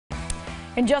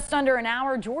In just under an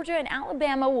hour, Georgia and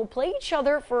Alabama will play each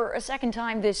other for a second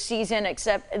time this season,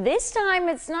 except this time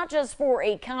it's not just for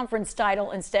a conference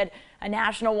title, instead a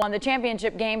national one. The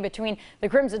championship game between the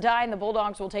Crimson Tide and the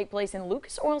Bulldogs will take place in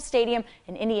Lucas Oil Stadium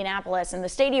in Indianapolis, and the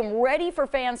stadium ready for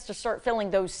fans to start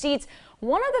filling those seats.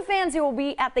 One of the fans who will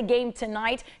be at the game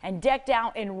tonight and decked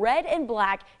out in red and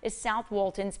black is South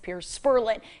Walton's Pierce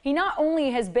Spurlin. He not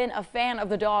only has been a fan of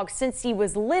the Dogs since he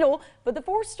was little, but the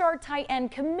four-star tight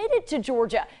end committed to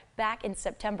Georgia back in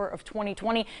September of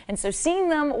 2020. And so seeing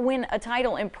them win a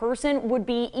title in person would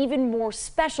be even more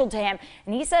special to him.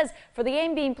 And he says for the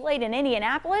game being played in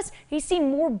Indianapolis, he's seen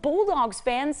more Bulldogs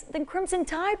fans than Crimson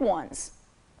Tide ones.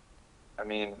 I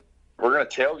mean, we're going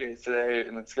to tailgate today,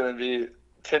 and it's going to be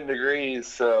 10 degrees,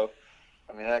 so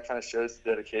I mean that kind of shows the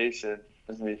dedication.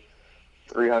 There's going to be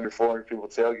 300, 400 people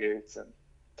tailgates and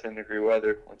 10-degree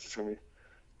weather, which is going to be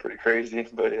pretty crazy.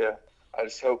 But yeah, I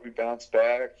just hope we bounce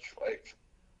back like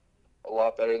a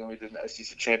lot better than we did in the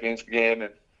SEC championship game,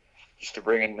 and just to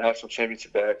bring a national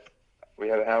championship back. We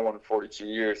haven't had one in 42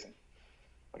 years. And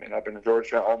I mean, I've been a Georgia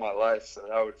fan all my life, so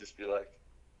that would just be like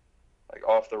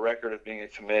off the record of being a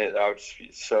commit. That would just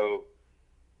be so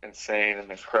insane and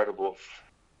incredible.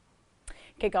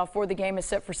 Kickoff for the game is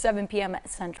set for 7 p.m.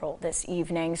 Central this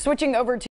evening. Switching over to